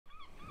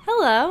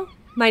Hello,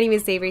 my name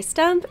is Avery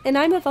Stump, and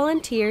I'm a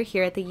volunteer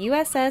here at the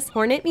USS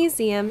Hornet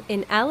Museum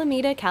in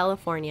Alameda,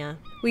 California.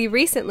 We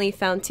recently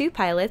found two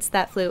pilots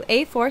that flew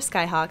A-4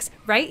 Skyhawks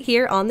right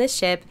here on this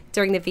ship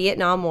during the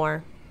Vietnam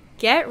War.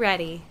 Get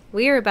ready,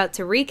 we are about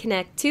to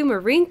reconnect two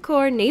Marine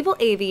Corps naval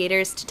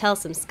aviators to tell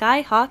some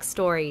Skyhawk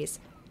stories.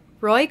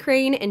 Roy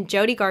Crane and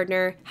Joedy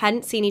Gardner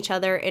hadn't seen each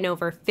other in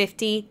over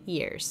 50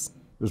 years.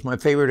 It was my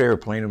favorite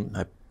airplane.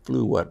 I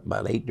flew,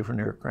 about 8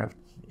 different aircraft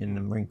in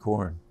the Marine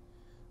Corps.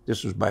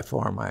 This was by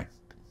far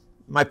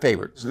my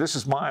favorite. So this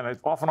is mine. I've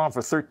off and on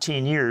for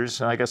 13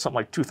 years, and I got something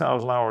like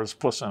 2,000 hours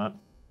plus in it.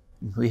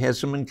 We had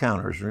some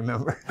encounters,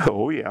 remember?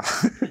 Oh, yeah.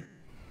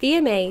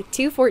 VMA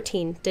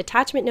 214,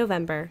 Detachment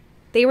November.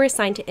 They were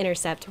assigned to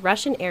intercept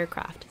Russian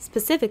aircraft,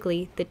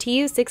 specifically the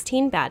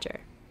Tu-16 Badger.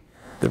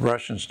 The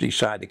Russians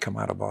decided to come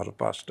out of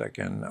Vladivostok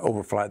and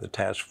overfly the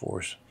task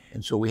force.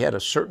 And so we had a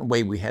certain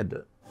way we had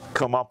to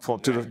come up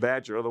to the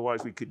Badger,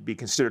 otherwise we could be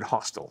considered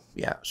hostile.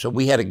 Yeah, so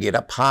we had to get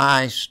up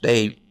high,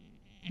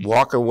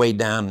 walk our way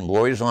down, and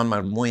Roy's on my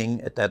wing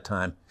at that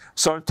time.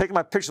 So I'm taking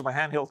my picture with my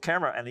handheld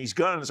camera, and these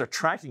guns are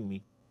tracking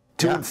me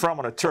to and from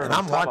on a turn. And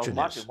I'm watching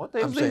this. What the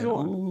hell are they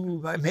doing?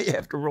 Ooh, I may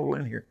have to roll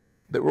in here.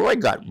 But Roy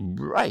got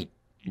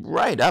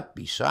right up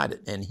beside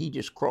it, and he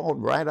just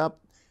crawled right up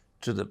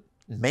to the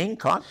main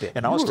cockpit.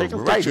 And I was taking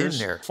right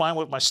pictures, in there, flying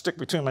with my stick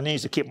between my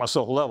knees to keep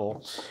myself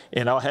level.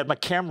 And I had my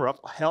camera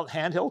up,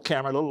 handheld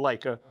camera, a little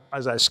Leica.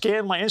 As I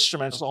scanned my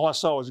instruments, all I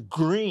saw was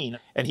green,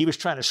 and he was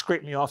trying to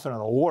scrape me off into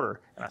the water.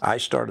 I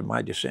started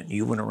my descent, and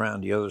you went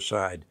around the other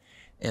side,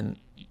 and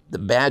the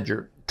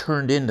Badger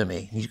turned into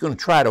me. He's going to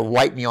try to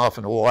wipe me off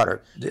in the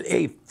water. The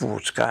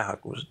A-4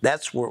 Skyhawk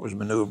that's where it was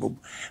maneuverable.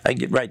 I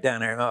get right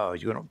down there, and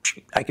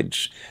I could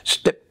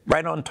step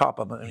right on top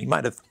of him. He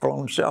might have thrown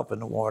himself in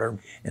the water,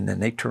 and then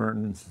they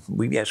turned.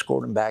 We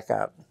escort him back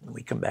out, and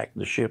we come back to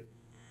the ship.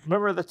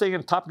 Remember the thing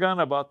in Top Gun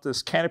about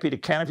this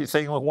canopy-to-canopy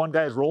thing where one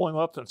guy's rolling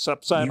up and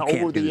upside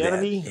over the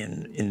enemy?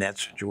 In that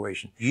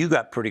situation. You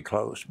got pretty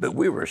close, but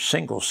we were a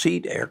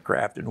single-seat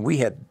aircraft, and we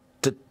had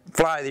to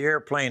fly the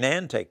airplane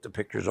and take the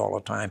pictures all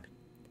the time.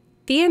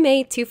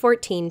 VMA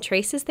 214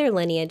 traces their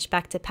lineage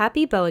back to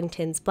Pappy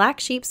Boeington's Black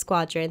Sheep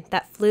Squadron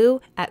that flew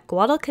at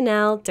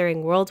Guadalcanal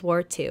during World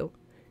War II.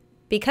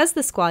 Because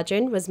the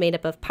squadron was made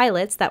up of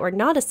pilots that were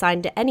not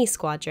assigned to any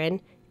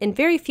squadron, and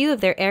very few of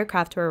their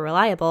aircraft were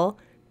reliable,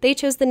 they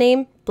chose the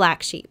name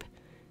Black Sheep.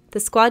 The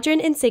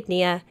squadron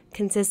insignia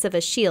consists of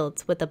a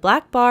shield with a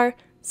black bar,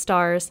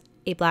 stars,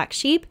 a black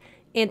sheep,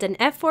 and an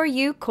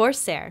F4U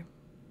Corsair.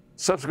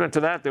 Subsequent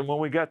to that, then when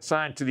we got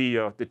signed to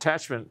the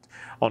detachment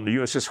on the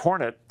USS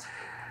Hornet,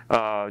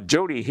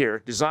 Joedy here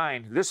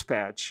designed this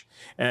patch,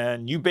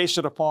 and you based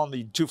it upon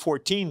the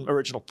 214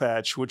 original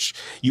patch, which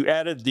you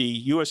added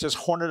the USS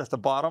Hornet at the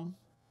bottom.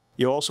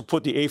 You also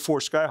put the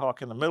A-4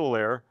 Skyhawk in the middle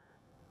there.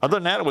 Other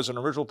than that, it was an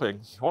original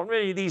thing. What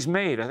many of these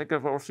made? I think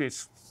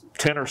it's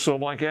 10 or so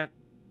like that.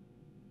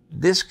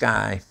 This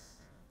guy,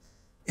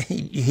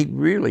 he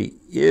really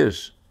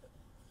is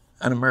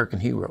an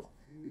American hero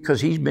because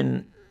he's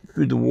been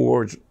through the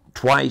wars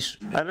twice.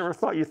 I never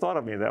thought you thought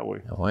of me that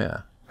way. Oh,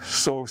 yeah.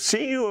 So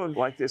seeing you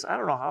like this, I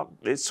don't know how,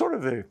 it's sort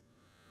of a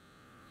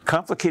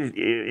complicated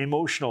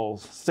emotional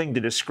thing to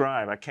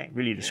describe. I can't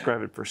really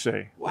describe it per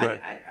se. Well,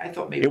 but I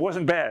thought maybe it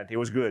wasn't bad. It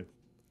was good.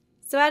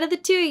 So out of the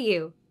two of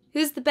you,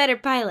 who's the better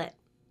pilot?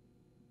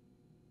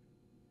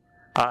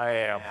 I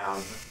am.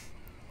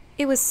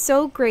 It was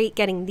so great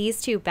getting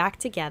these two back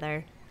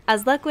together.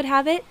 As luck would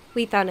have it,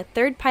 we found a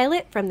third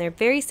pilot from their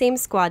very same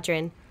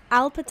squadron,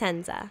 Al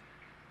Potenza.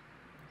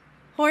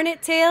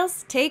 Hornet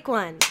Tales, take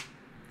one.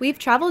 We've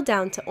traveled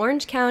down to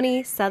Orange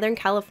County, Southern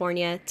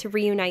California to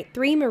reunite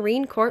 3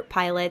 Marine Corps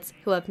pilots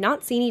who have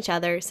not seen each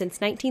other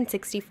since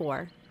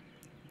 1964.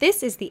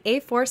 This is the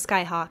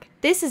A-4 Skyhawk.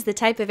 This is the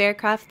type of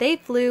aircraft they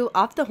flew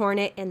off the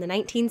Hornet in the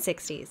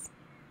 1960s.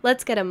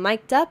 Let's get them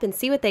mic'd up and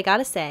see what they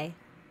gotta say.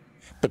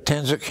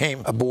 Potenza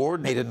came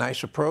aboard, made a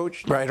nice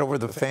approach right over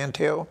the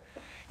fantail,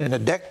 and the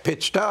deck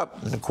pitched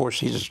up, and of course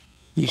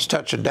he's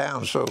touching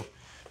down, so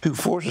 2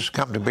 forces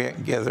come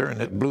together,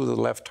 and it blew the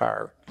left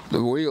tire.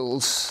 The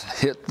wheels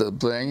hit the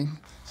thing.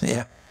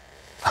 Yeah.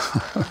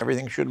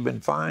 Everything should have been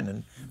fine,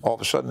 and all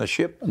of a sudden the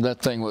ship.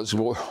 That thing was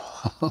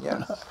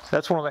Yeah.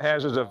 That's one of the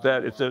hazards of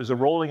that. If there's a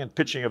rolling and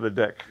pitching of the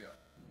deck.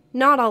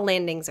 Not all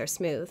landings are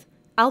smooth.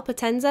 Al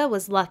Potenza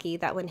was lucky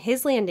that when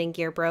his landing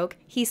gear broke,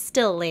 he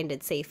still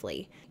landed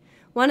safely.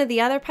 One of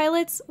the other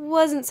pilots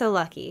wasn't so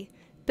lucky.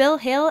 Bill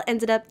Hale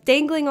ended up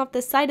dangling off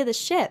the side of the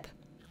ship.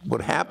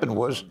 What happened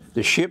was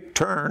the ship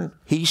turned,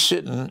 he's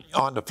sitting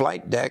on the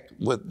flight deck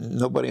with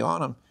nobody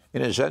on him,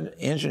 and his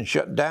engine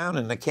shut down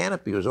and the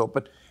canopy was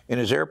open, and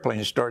his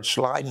airplane started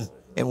sliding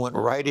and went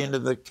right into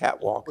the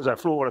catwalk. As I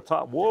flew over the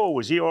top, whoa,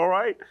 was he all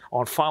right?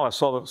 On file, I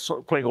saw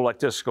the plane go like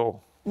this,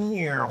 go.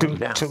 Down.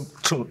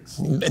 Doom.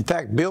 In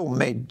fact, Bill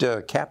made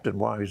captain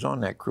while he was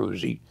on that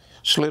cruise. He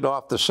slid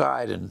off the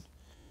side and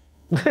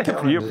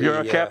You're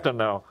a captain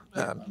now.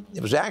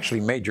 It was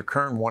actually Major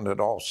Kern wanted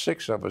all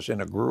 6 of us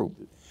in a group.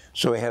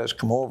 So he had us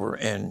come over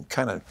and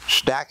kind of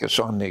stack us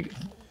on the,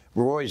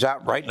 Roy's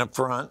out right in the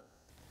front,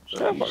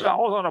 I was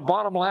on a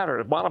bottom ladder,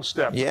 a bottom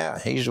step. Yeah,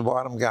 he's the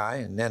bottom guy,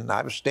 and then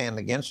I was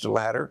standing against the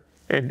ladder.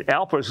 And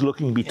Alpa's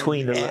looking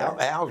between the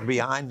Al's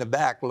behind the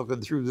back,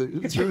 looking through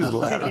the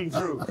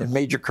ladder. And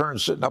Major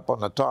Kern's sitting up on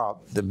the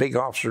top, the big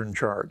officer in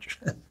charge.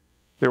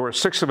 There were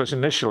 6 of us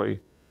initially,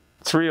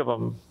 3 of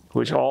them,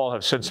 which all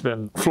have since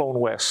been flown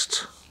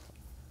west.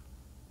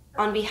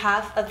 On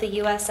behalf of the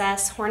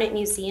USS Hornet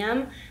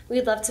Museum,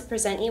 we'd love to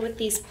present you with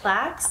these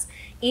plaques.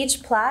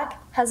 Each plaque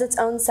has its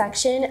own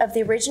section of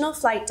the original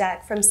flight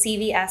deck from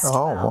CVS 12.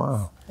 Oh,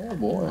 wow. Oh,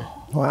 boy.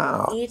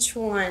 Wow. Each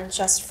one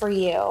just for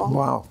you.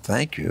 Wow,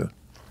 thank you.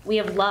 We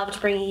have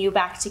loved bringing you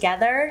back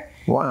together,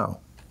 Wow.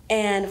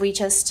 and we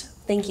just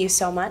thank you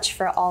so much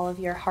for all of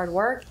your hard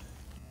work.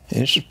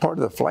 And this is part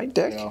of the flight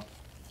deck? Yeah.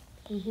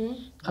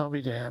 I'll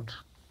be damned.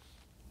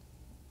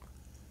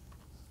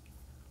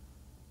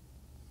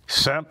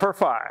 Semper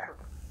Fi.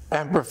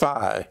 Semper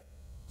Fi.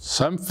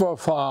 Semper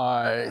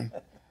Fi.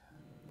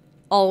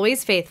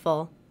 Always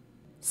faithful.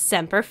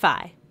 Semper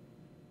Fi.